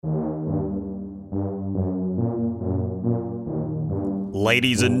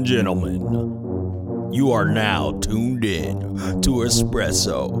Ladies and gentlemen, you are now tuned in to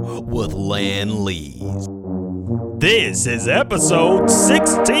Espresso with Lan Lees. This is episode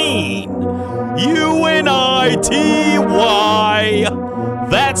 16, UNITY.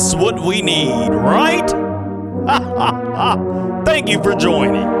 That's what we need, right? Thank you for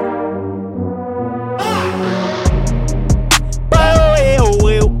joining.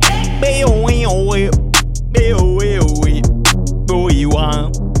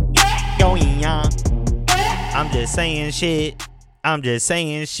 I'm just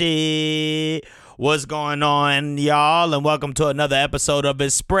saying shit. What's going on, y'all? And welcome to another episode of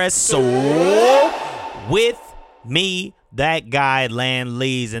Espresso with me, that guy, Lan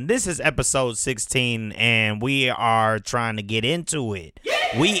Lees. And this is episode 16, and we are trying to get into it.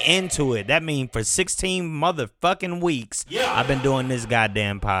 We into it. That means for 16 motherfucking weeks, I've been doing this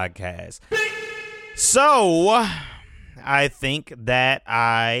goddamn podcast. So, I think that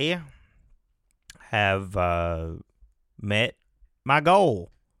I have met my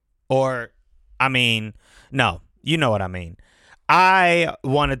goal. No, you know what I mean. I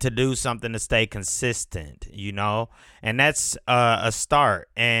wanted to do something to stay consistent, and that's a start.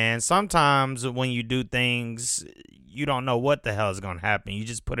 And sometimes when you do things, you don't know what the hell is going to happen. You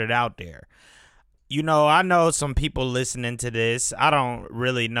just put it out there. I know some people listening to this. I don't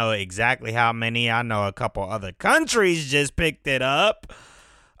really know exactly how many. I know a couple other countries just picked it up.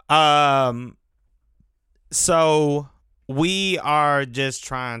 So we are just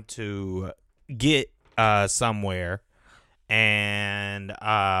trying to get somewhere, and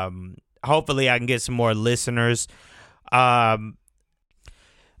hopefully I can get some more listeners. But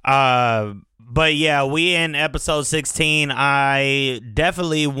yeah, we in episode 16. I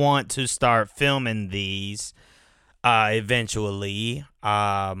definitely want to start filming these eventually.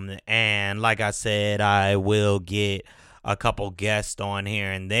 And like I said, I will get a couple guests on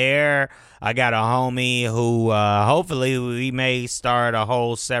here and there. I got a homie who hopefully we may start a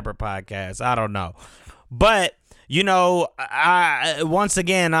whole separate podcast. I don't know. But once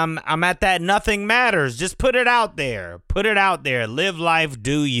again, I'm at that nothing matters. Just put it out there. Put it out there. Live life,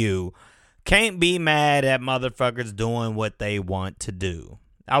 do you. Can't be mad at motherfuckers doing what they want to do.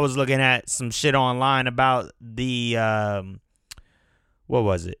 I was looking at some shit online about the what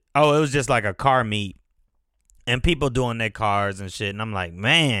was it? Oh, it was just like a car meet and people doing their cars and shit. And I'm like,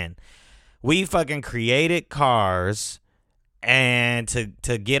 man, we fucking created cars and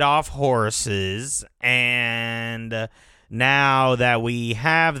to get off horses, and now that we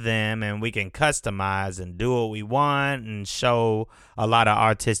have them and we can customize and do what we want and show a lot of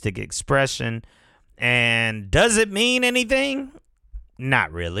artistic expression. And does it mean anything?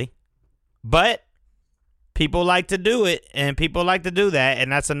 Not really. But people like to do it, and people like to do that,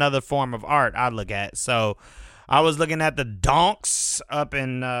 and that's another form of art I look at. So I was looking at the donks up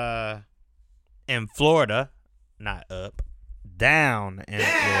in Florida. Not up. Down in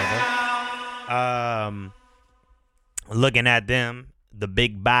Florida. Looking at them, the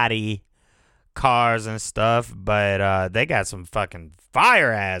big body cars and stuff, but they got some fucking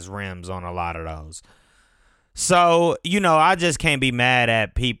fire ass rims on a lot of those. So, I just can't be mad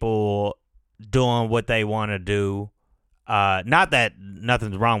at people doing what they want to do. Not that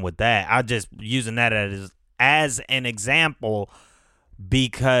nothing's wrong with that. I'm just using that as an example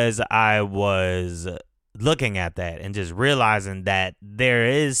because I was looking at that and just realizing that there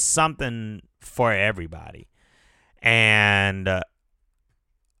is something for everybody. And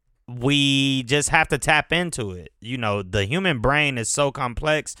we just have to tap into it. The human brain is so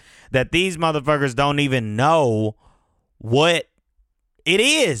complex that these motherfuckers don't even know what it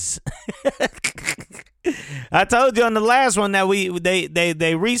is. I told you on the last one that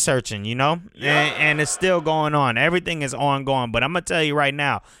they researching, and it's still going on. Everything is ongoing. But I'm going to tell you right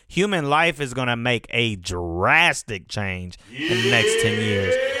now, human life is going to make a drastic change in the next 10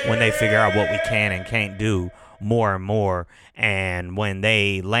 years when they figure out what we can and can't do more and more. And when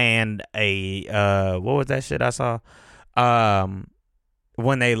they land what was that shit I saw?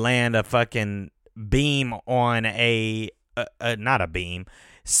 When they land a fucking beam on not a beam,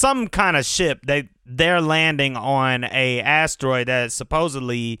 some kind of ship, they're landing on a asteroid that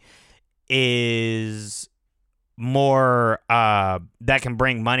supposedly is more that can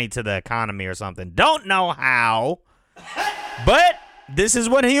bring money to the economy or something. Don't know how, but this is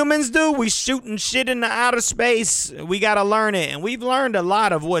what humans do. We shooting shit into outer space. We got to learn it. And we've learned a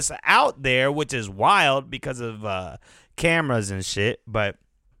lot of what's out there, which is wild because of cameras and shit. But,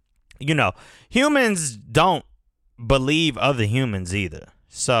 humans don't believe other humans either.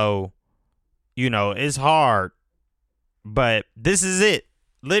 So, it's hard. But this is it.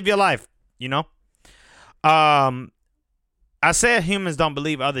 Live your life, I said humans don't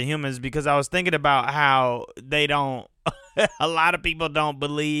believe other humans because I was thinking about how they don't. A lot of people don't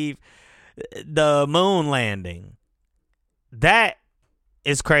believe the moon landing. That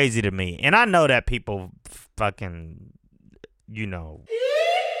is crazy to me. And I know that people fucking,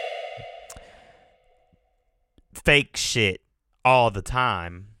 fake shit all the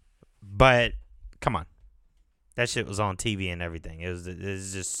time. But come on. That shit was on TV and everything. It was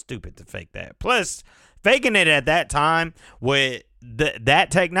just stupid to fake that. Plus, faking it at that time with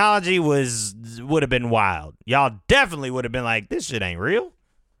that technology would have been wild. Y'all definitely would have been like, this shit ain't real.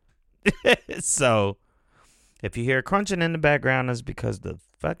 So, if you hear crunching in the background, it's because the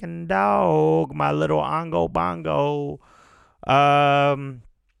fucking dog, my little Ongo Bongo,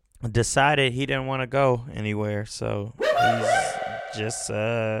 decided he didn't want to go anywhere. So, he's just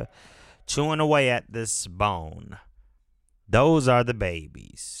chewing away at this bone. Those are the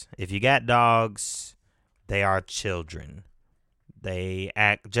babies. If you got dogs, they are children. They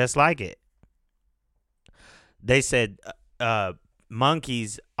act just like it. They said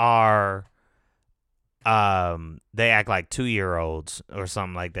monkeys are, they act like 2-year-olds or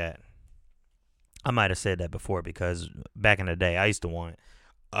something like that. I might have said that before because back in the day, I used to want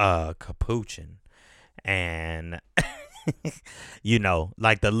capuchin. And,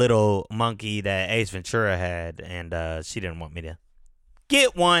 like the little monkey that Ace Ventura had. And she didn't want me to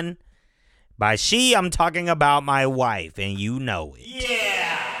get one. By she, I'm talking about my wife, and you know it.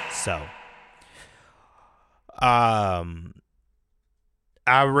 Yeah. So, I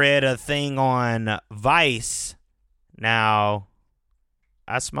read a thing on Vice. Now,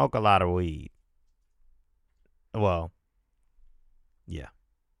 I smoke a lot of weed. Well, yeah.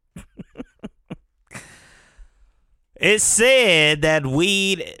 It said that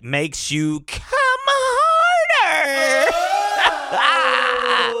weed makes you come harder.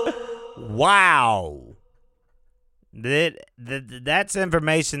 Wow. That's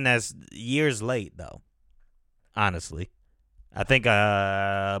information that's years late, though. Honestly. I think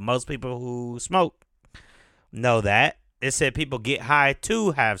most people who smoke know that. It said people get high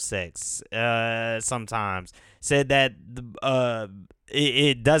to have sex sometimes. Said that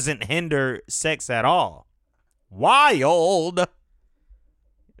it doesn't hinder sex at all. Wild.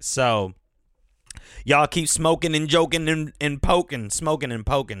 So, y'all keep smoking and joking and poking. Smoking and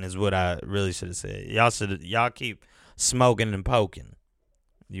poking is what I really should have said. Y'all keep smoking and poking.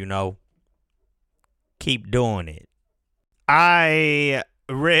 Keep doing it. I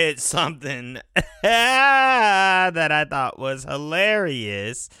read something that I thought was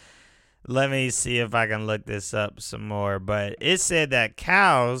hilarious. Let me see if I can look this up some more. But it said that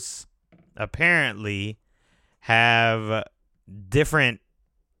cows apparently have different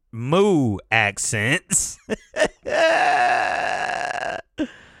moo accents.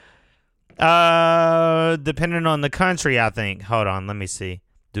 Depending on the country, I think. Hold on, let me see.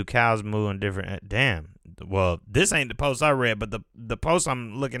 Do cows moo in different... Damn. Well, this ain't the post I read, but the post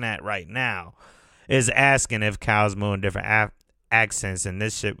I'm looking at right now is asking if cows moo in different accents, and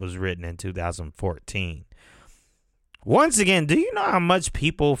this shit was written in 2014. Once again, do you know how much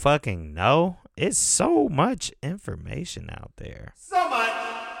people fucking know? It's so much information out there. So much.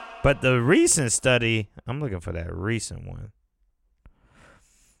 But the recent study, I'm looking for that recent one.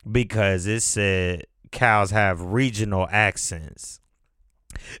 Because it said cows have regional accents.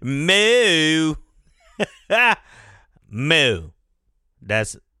 Moo. Moo.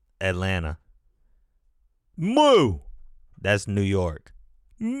 That's Atlanta. Moo. That's New York.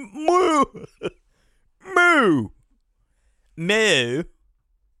 Moo. Moo. Moo.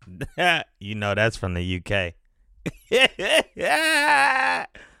 That's from the UK.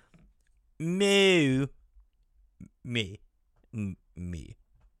 Moo. Me.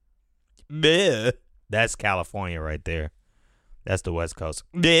 Moo. That's California right there. That's the West Coast.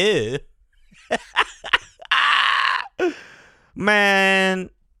 Moo. Man,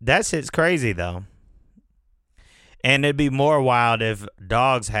 that shit's crazy though. And it'd be more wild if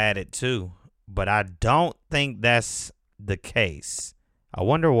dogs had it too. But I don't think that's the case. I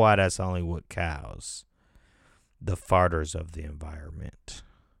wonder why that's only with cows. The farters of the environment.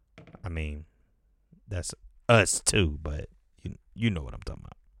 I mean, that's us too, but you know what I'm talking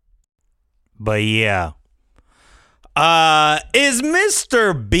about. But yeah. Is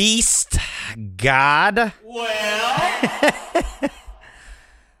Mr. Beast God? Well...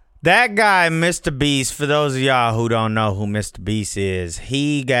 That guy, Mr. Beast, for those of y'all who don't know who Mr. Beast is,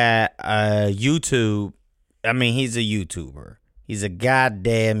 he got YouTube. I mean, he's a YouTuber. He's a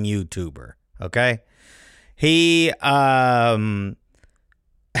goddamn YouTuber, okay? He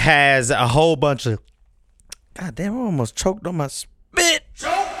has a whole bunch of... God damn, I almost choked on my spit.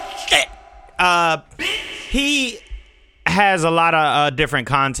 He has a lot of different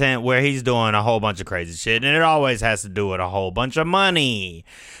content where he's doing a whole bunch of crazy shit, and it always has to do with a whole bunch of money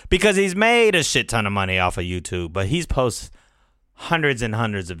because he's made a shit ton of money off of YouTube, but he's posted hundreds and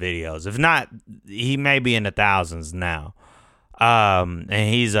hundreds of videos. If not, he may be in the thousands now. And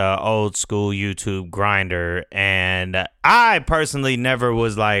he's a old school YouTube grinder, and I personally never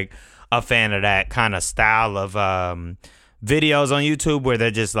was like a fan of that kind of style of videos on YouTube where they're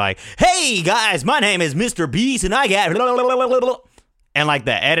just like, hey guys, my name is Mr. Beast and I got and like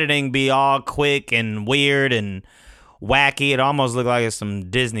the editing be all quick and weird and wacky. It almost looked like it's some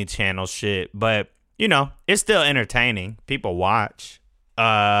Disney Channel shit, but you know, it's still entertaining. People watch.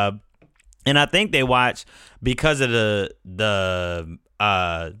 And I think they watch because of the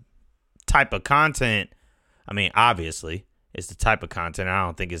type of content. I mean, obviously, it's the type of content. I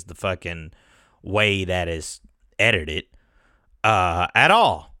don't think it's the fucking way that is edited at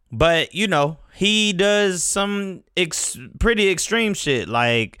all. But, you know, he does some pretty extreme shit.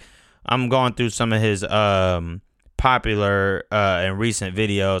 Like, I'm going through some of his popular and recent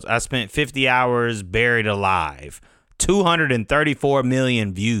videos. I spent 50 hours buried alive. 234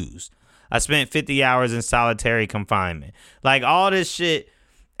 million views. I spent 50 hours in solitary confinement. Like, all this shit.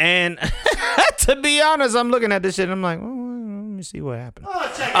 And to be honest, I'm looking at this shit and I'm like, well, let me see what happened.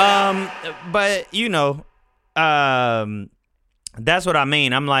 Oh, check it out. But, you know, that's what I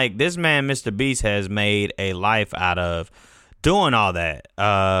mean. I'm like, this man, Mr. Beast, has made a life out of doing all that.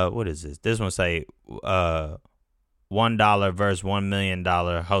 What is this? This one say $1 versus $1 million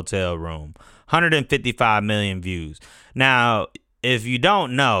hotel room. 155 million views. Now, if you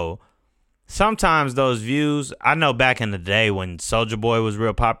don't know, sometimes those views, I know back in the day when Soulja Boy was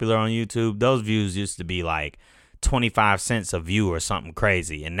real popular on YouTube, those views used to be like 25 cents a view or something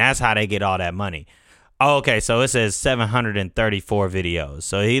crazy. And that's how they get all that money. Oh, okay, so it says 734 videos.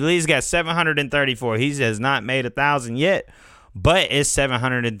 So he at least got 734. He has not made 1,000 yet, but it's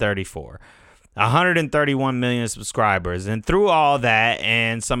 734. 131 million subscribers. And through all that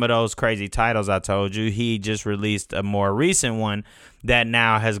and some of those crazy titles I told you, he just released a more recent one that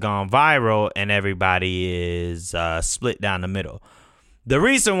now has gone viral and everybody is split down the middle. The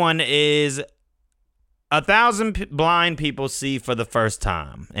recent one is 1,000 blind people see for the first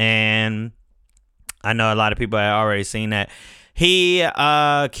time. And I know a lot of people have already seen that. He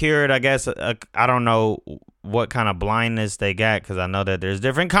cured, I guess, I don't know what kind of blindness they got because I know that there's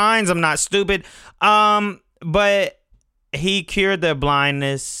different kinds. I'm not stupid. But he cured their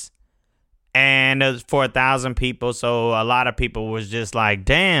blindness and it was for 1,000 people. So a lot of people was just like,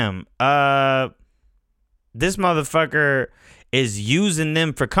 damn, this motherfucker is using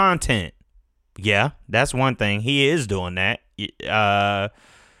them for content. Yeah, that's one thing. He is doing that.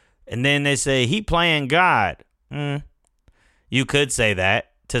 And then they say he playing God. You could say that.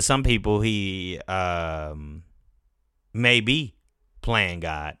 To some people, he may be playing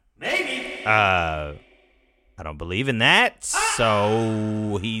God. Maybe. I don't believe in that.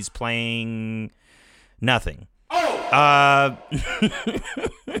 So he's playing nothing. Oh.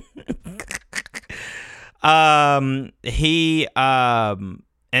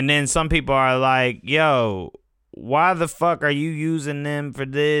 And then some people are like, yo, why the fuck are you using them for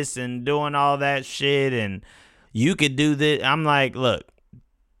this and doing all that shit? And you could do this. I'm like, look,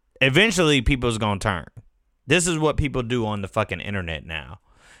 eventually people's gonna turn. This is what people do on the fucking internet now.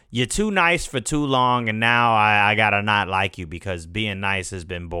 You're too nice for too long, and now I gotta not like you because being nice has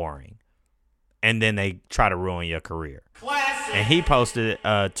been boring. And then they try to ruin your career. Classic. And he posted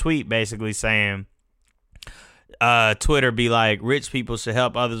a tweet basically saying, Twitter be like, rich people should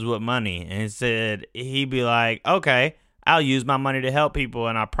help others with money. And it said, he'd be like, okay, I'll use my money to help people,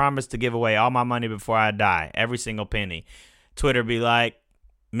 and I promise to give away all my money before I die. Every single penny. Twitter be like,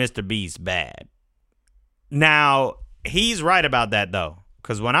 Mr. Beast bad. Now, he's right about that, though.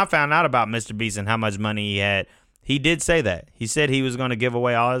 Because when I found out about Mr. Beast and how much money he had, he did say that. He said he was going to give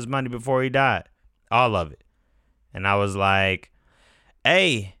away all his money before he died. All of it. And I was like,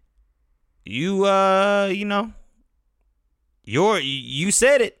 hey, you know, you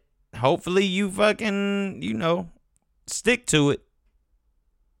said it. Hopefully you fucking, you know, stick to it.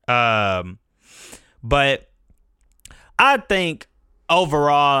 But I think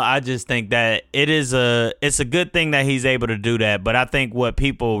overall, I just think that it's a good thing that he's able to do that. But I think what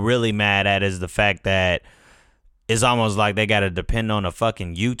people really mad at is the fact that it's almost like they got to depend on a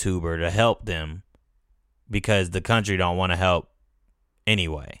fucking YouTuber to help them because the country don't want to help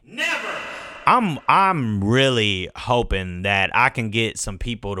anyway. Never. I'm really hoping that I can get some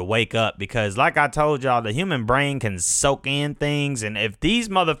people to wake up because like I told y'all, the human brain can soak in things. And if these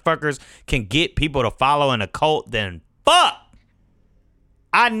motherfuckers can get people to follow in a cult, then fuck.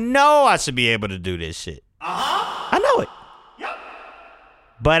 I know I should be able to do this shit. I know it.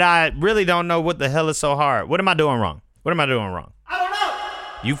 But I really don't know what the hell is so hard. What am I doing wrong? What am I doing wrong? I don't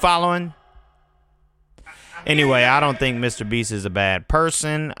know. You following? Anyway, I don't think Mr. Beast is a bad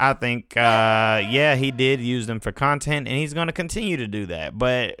person. I think, yeah, he did use them for content, and he's going to continue to do that.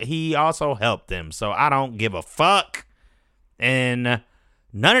 But he also helped them, so I don't give a fuck. And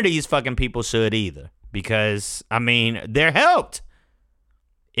none of these fucking people should either, because, I mean, they're helped.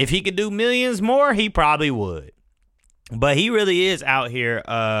 If he could do millions more, he probably would. But he really is out here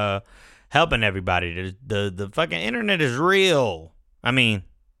helping everybody. The fucking internet is real. I mean,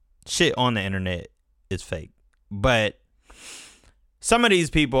 shit on the internet is fake, but some of these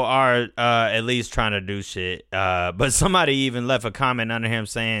people are at least trying to do shit. But somebody even left a comment under him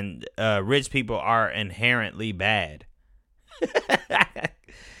saying rich people are inherently bad.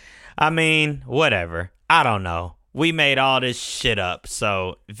 I mean, whatever. I don't know. We made all this shit up.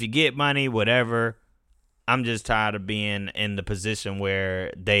 So if you get money, whatever. I'm just tired of being in the position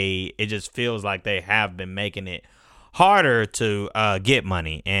where it just feels like they have been making it harder to get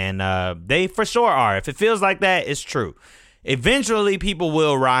money, and they for sure are. If it feels like that, it's true. Eventually people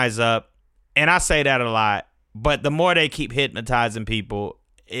will rise up, and I say that a lot, but the more they keep hypnotizing people,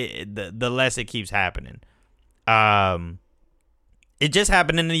 the less it keeps happening. It just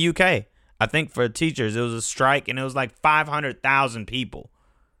happened in the UK. I think for teachers it was a strike, and it was like 500,000 people.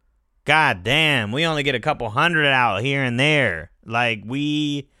 God damn, we only get a couple hundred out here and there. Like,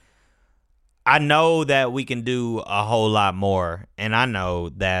 I know that we can do a whole lot more, and I know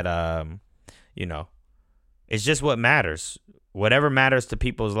that, it's just what matters. Whatever matters to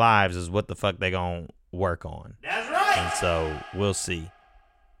people's lives is what the fuck they gonna work on. That's right. And so we'll see.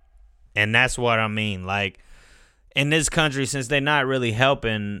 And that's what I mean. Like, in this country, since they're not really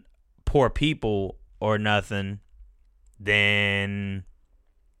helping poor people or nothing, then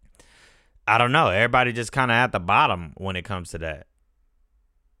I don't know. Everybody just kind of at the bottom when it comes to that.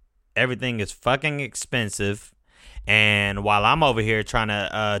 Everything is fucking expensive, and while I'm over here trying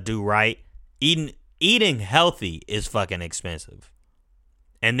to do right, eating healthy is fucking expensive.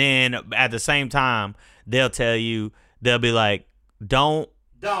 And then at the same time, they'll be like, don't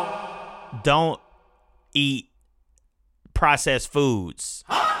eat processed foods.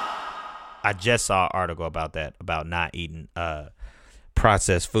 I just saw an article about that, about not eating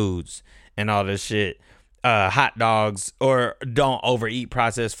processed foods and all this shit. Hot dogs, or don't overeat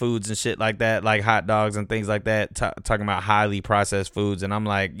processed foods and shit like that, like hot dogs and things like that, talking about highly processed foods. And I'm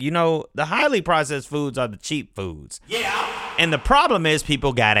like, the highly processed foods are the cheap foods. Yeah. And the problem is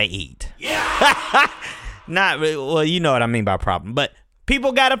people gotta eat. Yeah. Well, you know what I mean by problem, but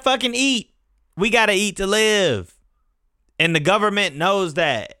people gotta fucking eat. We gotta eat to live. And the government knows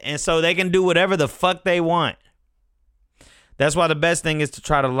that. And so they can do whatever the fuck they want. That's why the best thing is to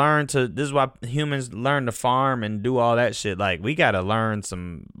try to this is why humans learn to farm and do all that shit. Like, we got to learn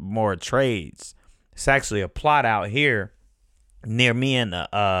some more trades. It's actually a plot out here near me in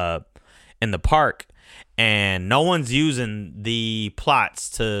the park, and no one's using the plots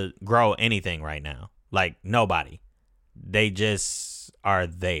to grow anything right now. Like, nobody. They just are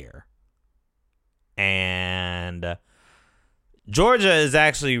there. And Georgia is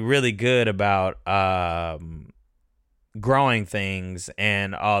actually really good about growing things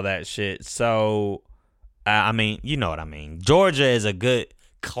and all that shit. So, I mean, you know what I mean. Georgia is a good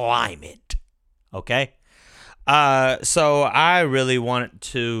climate. Okay? So I really want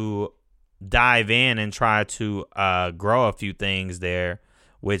to dive in and try to grow a few things there,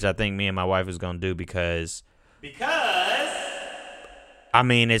 which I think me and my wife is going to do because I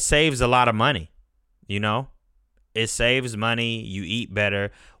mean, it saves a lot of money, It saves money. You eat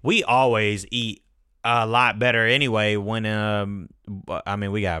better. We always eat a lot better anyway when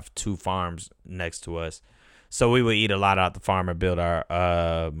we have 2 farms next to us, so we would eat a lot out the farm and build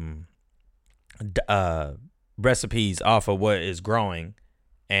our recipes off of what is growing.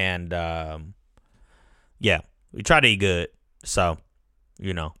 And yeah, we try to eat good, so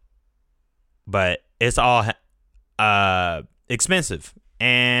but it's all expensive.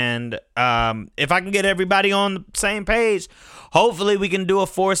 And if I can get everybody on the same page, hopefully we can do a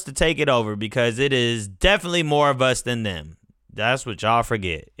force to take it over, because it is definitely more of us than them. That's what y'all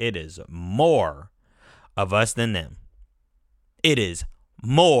forget. It is more of us than them. It is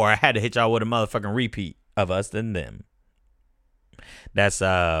more. I had to hit y'all with a motherfucking repeat of us than them. That's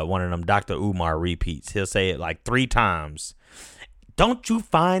one of them Dr. Umar repeats. He'll say it like 3 times. Don't you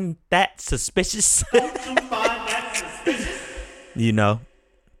find that suspicious? Don't you find that suspicious?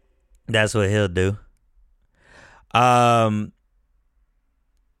 That's what he'll do. I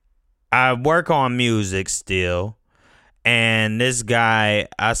work on music still, and this guy,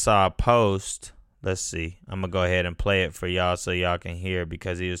 I saw a post Let's see. I'm gonna go ahead and play it for y'all so y'all can hear,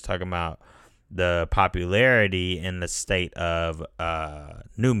 because he was talking about the popularity in the state of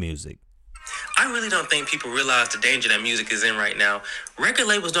new music. I really don't think people realize the danger that music is in right now. Record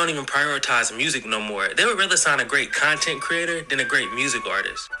labels don't even prioritize music no more. They would rather sign a great content creator than a great music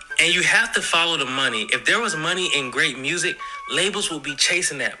artist. And you have to follow the money. If there was money in great music, labels would be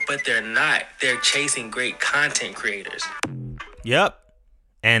chasing that, but they're not. They're chasing great content creators. Yep.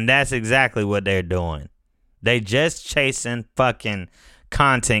 And that's exactly what they're doing. They just chasing fucking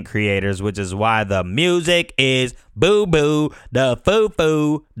content creators, which is why the music is boo boo, the foo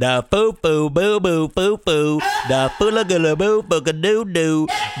foo, the foo foo, boo boo, foo foo, the foola gula boo booga doo doo,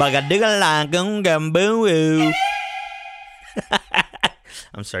 baga digga la gum gum boo boo.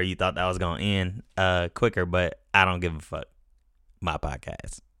 I'm sure you thought that was gonna end quicker, but I don't give a fuck. My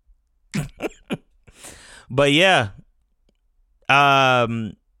podcast. But yeah.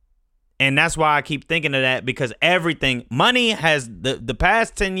 And that's why I keep thinking of that, because everything, money has, the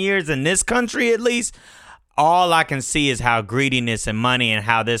past 10 years in this country at least, all I can see is how greediness and money and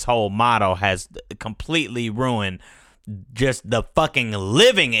how this whole model has completely ruined just the fucking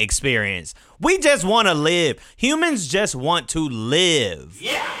living experience. We just want to live. Humans just want to live.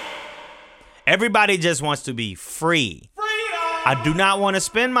 Yeah. Everybody just wants to be free. Freedom. I do not want to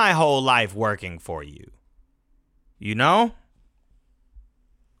spend my whole life working for you. You know?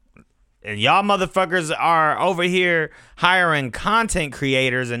 And y'all motherfuckers are over here hiring content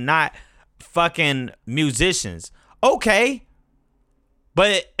creators and not fucking musicians. Okay.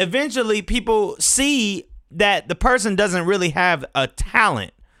 But eventually people see that the person doesn't really have a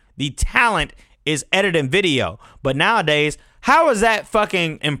talent. The talent is editing video. But nowadays, how is that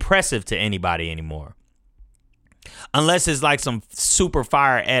fucking impressive to anybody anymore? Unless it's like some super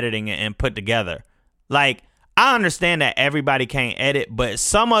fire editing and put together. Like, I understand that everybody can't edit, but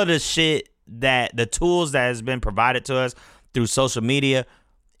some of the shit that the tools that has been provided to us through social media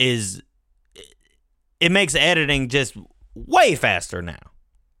it makes editing just way faster now.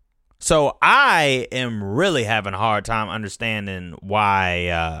 So I am really having a hard time understanding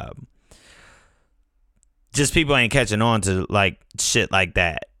why just people ain't catching on to like shit like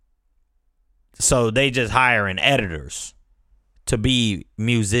that. So they just hiring editors to be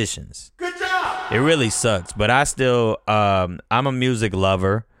musicians. Good job. It really sucks, but I still, I'm a music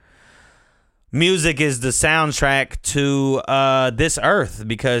lover. Music is the soundtrack to this earth,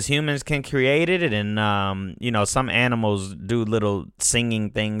 because humans can create it, and some animals do little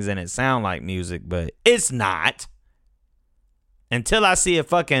singing things and it sound like music, but it's not. Until I see a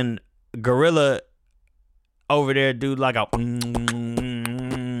fucking gorilla over there do like a,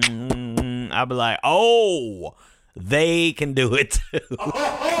 I'll be like, oh, they can do it too.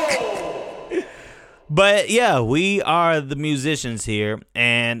 But yeah, we are the musicians here,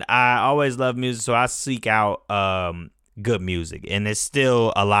 and I always love music, so I seek out good music, and there's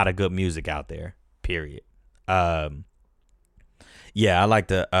still a lot of good music out there, period. Yeah, I like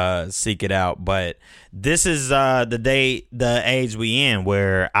to seek it out, but this is the age we in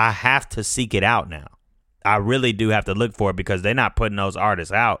where I have to seek it out now. I really do have to look for it, because they're not putting those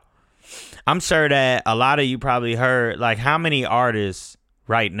artists out. I'm sure that a lot of you probably heard, like, how many artists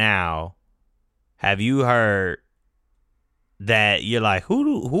right now have you heard that you're like,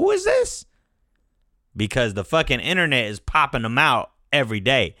 who is this? Because the fucking internet is popping them out every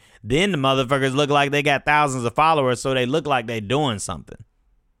day. Then the motherfuckers look like they got thousands of followers, so they look like they doing something.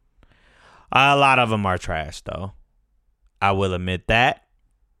 A lot of them are trash, though. I will admit that.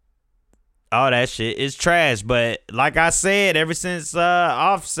 All that shit is trash. But like I said, ever since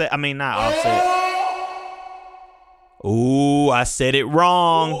Offset, I mean, not Offset. Ooh, I said it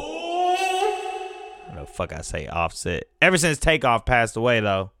wrong. What the fuck I say, Offset. Ever since Takeoff passed away,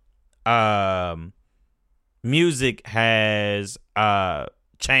 though, music has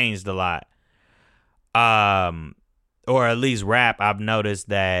changed a lot. Or at least rap, I've noticed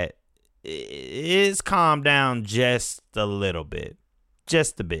that it's calmed down just a little bit.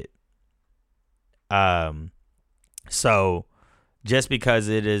 Just a bit. So just because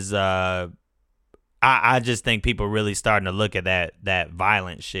it is I just think people really starting to look at that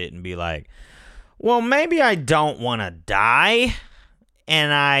violent shit and be like, well, maybe I don't want to die,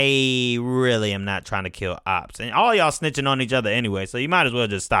 and I really am not trying to kill ops. And all y'all snitching on each other anyway, so you might as well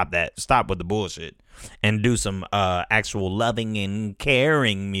just stop that. Stop with the bullshit and do some actual loving and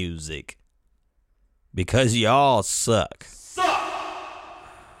caring music, because y'all suck.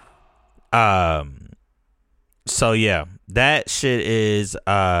 So yeah, that shit is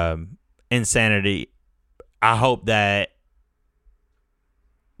insanity. I hope that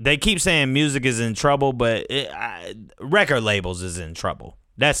they keep saying music is in trouble, but record labels is in trouble.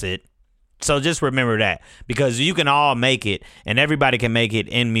 That's it. So just remember that, because you can all make it, and everybody can make it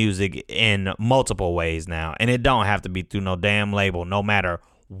in music in multiple ways now. And it don't have to be through no damn label, no matter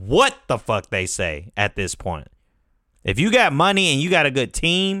what the fuck they say at this point. If you got money and you got a good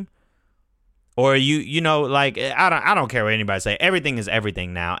team, or you know, like, I don't care what anybody say. Everything is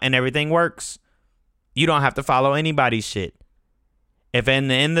everything now, and everything works. You don't have to follow anybody's shit. If at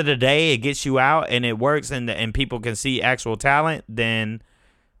the end of the day it gets you out and it works and people can see actual talent, then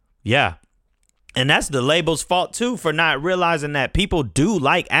yeah. And that's the label's fault too, for not realizing that people do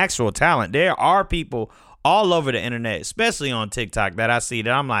like actual talent. There are people all over the internet, especially on TikTok, that I see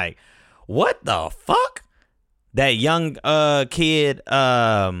that I'm like, what the fuck? That young kid,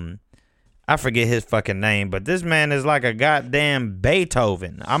 I forget his fucking name, but this man is like a goddamn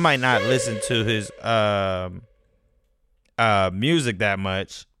Beethoven. I might not listen to his music that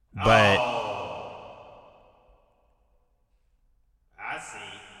much, but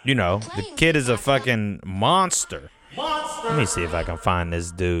you know, the kid is a fucking monster. Let me see if I can find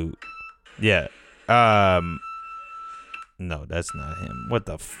this dude. Yeah. No, that's not him. What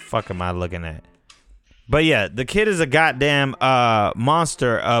the fuck am I looking at? But yeah, the kid is a goddamn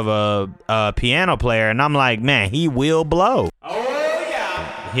monster of a piano player, and I'm like, man, he will blow. Oh,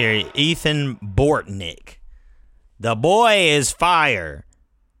 yeah. Here, Ethan Bortnick. The boy is fire.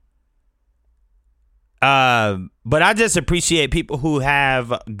 But I just appreciate people who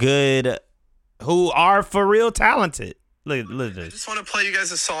have who are for real talented. Look at I this. just want to play you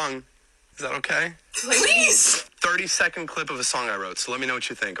guys a song. Is that okay? Please. 30-second clip of a song I wrote, so let me know what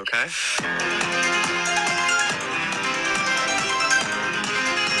you think, okay?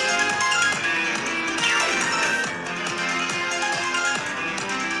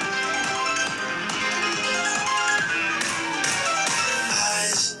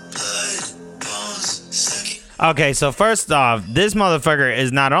 Okay, so first off, this motherfucker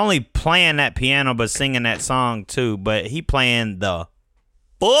is not only playing that piano but singing that song too, but he playing the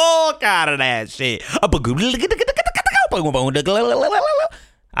fuck out of that shit.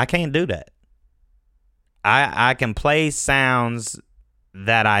 I can't do that. I can play sounds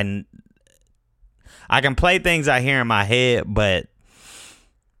that I can play things I hear in my head, but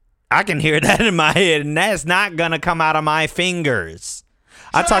I can hear that in my head, and that's not gonna come out of my fingers.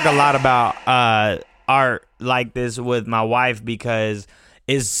 I talk a lot about art like this with my wife because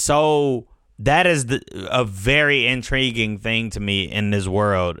that is a very intriguing thing to me in this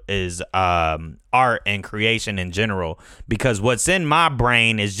world is art and creation in general, because what's in my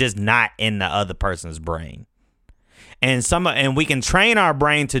brain is just not in the other person's brain. And we can train our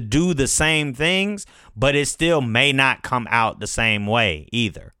brain to do the same things, but it still may not come out the same way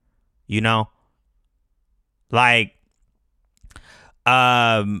either. You know? Like,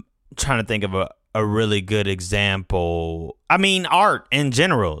 trying to think of a really good example. I mean, art in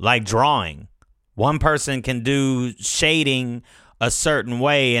general, like drawing. One person can do shading a certain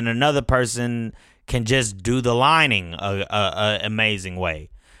way, and another person can just do the lining a amazing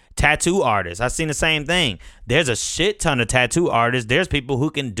way. Tattoo artists, I've seen the same thing. There's a shit ton of tattoo artists. There's people who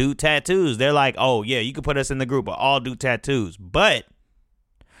can do tattoos. They're like, oh yeah, you can put us in the group, but all do tattoos. But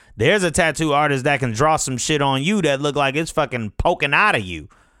there's a tattoo artist that can draw some shit on you that look like it's fucking poking out of you.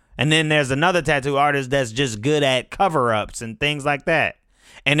 And then there's another tattoo artist that's just good at cover-ups and things like that.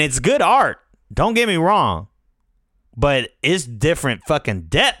 And it's good art. Don't get me wrong. But it's different fucking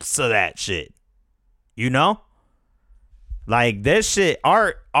depths of that shit. You know? Like, this shit,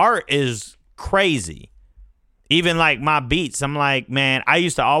 art is crazy. Even like my beats, I'm like, man, I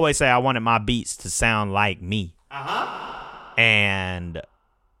used to always say I wanted my beats to sound like me. Uh-huh. And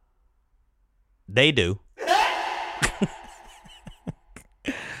they do.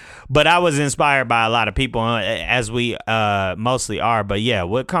 But I was inspired by a lot of people, as we mostly are. But yeah,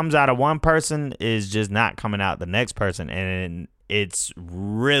 what comes out of one person is just not coming out the next person. And it's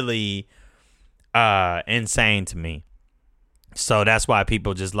really insane to me. So that's why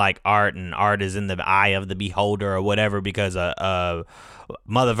people just like art, and art is in the eye of the beholder or whatever, because a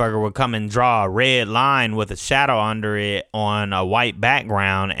motherfucker would come and draw a red line with a shadow under it on a white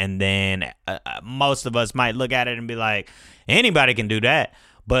background. And then most of us might look at it and be like, anybody can do that.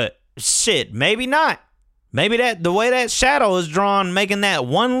 But shit, maybe not. Maybe that the way that shadow is drawn, making that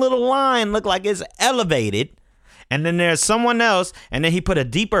one little line look like it's elevated, and then there's someone else, and then he put a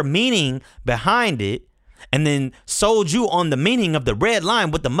deeper meaning behind it, and then sold you on the meaning of the red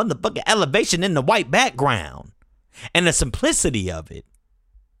line with the motherfucking elevation in the white background and the simplicity of it.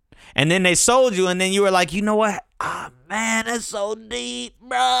 And then they sold you, and then you were like, you know what? Ah, man, that's so deep,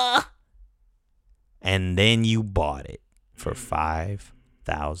 bruh. And then you bought it for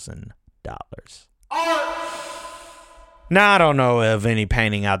 $5,000. Now, I don't know of any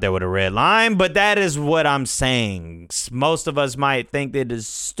painting out there with a red line, but that is what I'm saying. Most of us might think that it's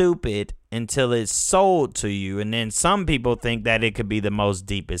stupid until it's sold to you, and then some people think that it could be the most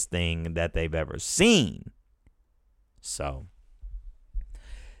deepest thing that they've ever seen. So,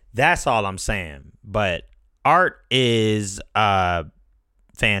 that's all I'm saying. But art is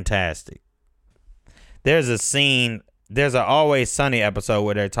fantastic. There's a scene, there's an Always Sunny episode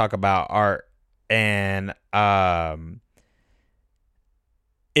where they talk about art, and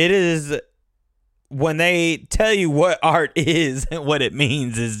it is, when they tell you what art is and what it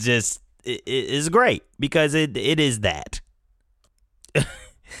means, is just, it is great, because it is that.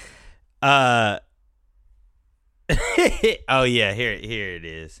 Oh yeah, here it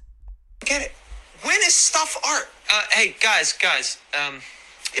is. Get it? When is stuff art? Hey guys,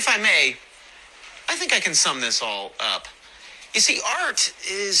 if I may, I think I can sum this all up. You see, art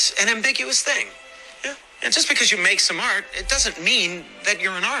is an ambiguous thing. Yeah. And just because you make some art, it doesn't mean that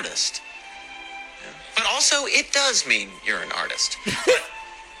you're an artist. Yeah. But also, it does mean you're an artist. But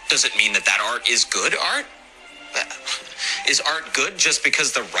does it mean that art is good art? Is art good just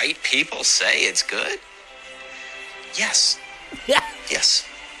because the right people say it's good? Yes. Yeah. Yes.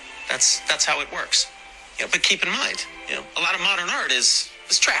 That's how it works. You know, but keep in mind, you know, a lot of modern art is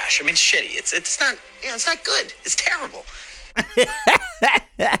trash. I mean, it's shitty. It's not, you know, it's not good. It's terrible.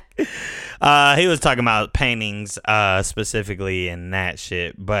 He was talking about paintings specifically and that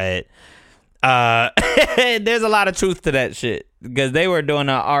shit, but there's a lot of truth to that shit, because they were doing an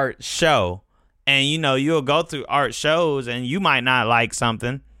art show, and you know, you'll go through art shows and you might not like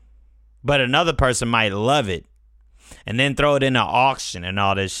something, but another person might love it, and then throw it in an auction and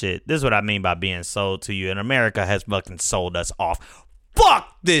all this shit. This is what I mean by being sold to you, and America has fucking sold us off.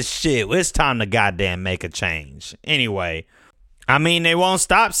 Fuck this shit. It's time to goddamn make a change. Anyway, I mean, they won't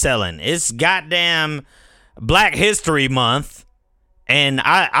stop selling. It's goddamn Black History Month. And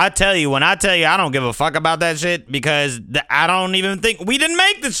I tell you, when I tell you I don't give a fuck about that shit, because I don't even think we didn't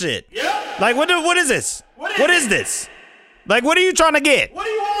make the shit. Yeah. Like, what is this? What is this? Like, what are you trying to get? What do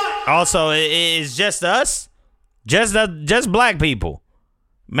you want? Also, it's just us. Just black people.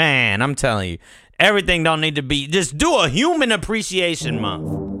 Man, I'm telling you. Everything don't need to be, just do a Human Appreciation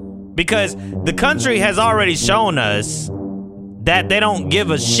Month, because the country has already shown us that they don't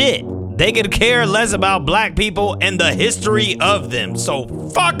give a shit. They could care less about black people and the history of them. So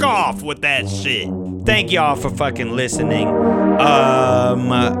fuck off with that shit. Thank y'all for fucking listening. And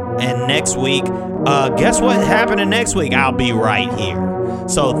next week, guess what happening next week? I'll be right here.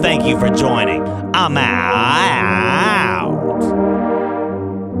 So thank you for joining. I'm out.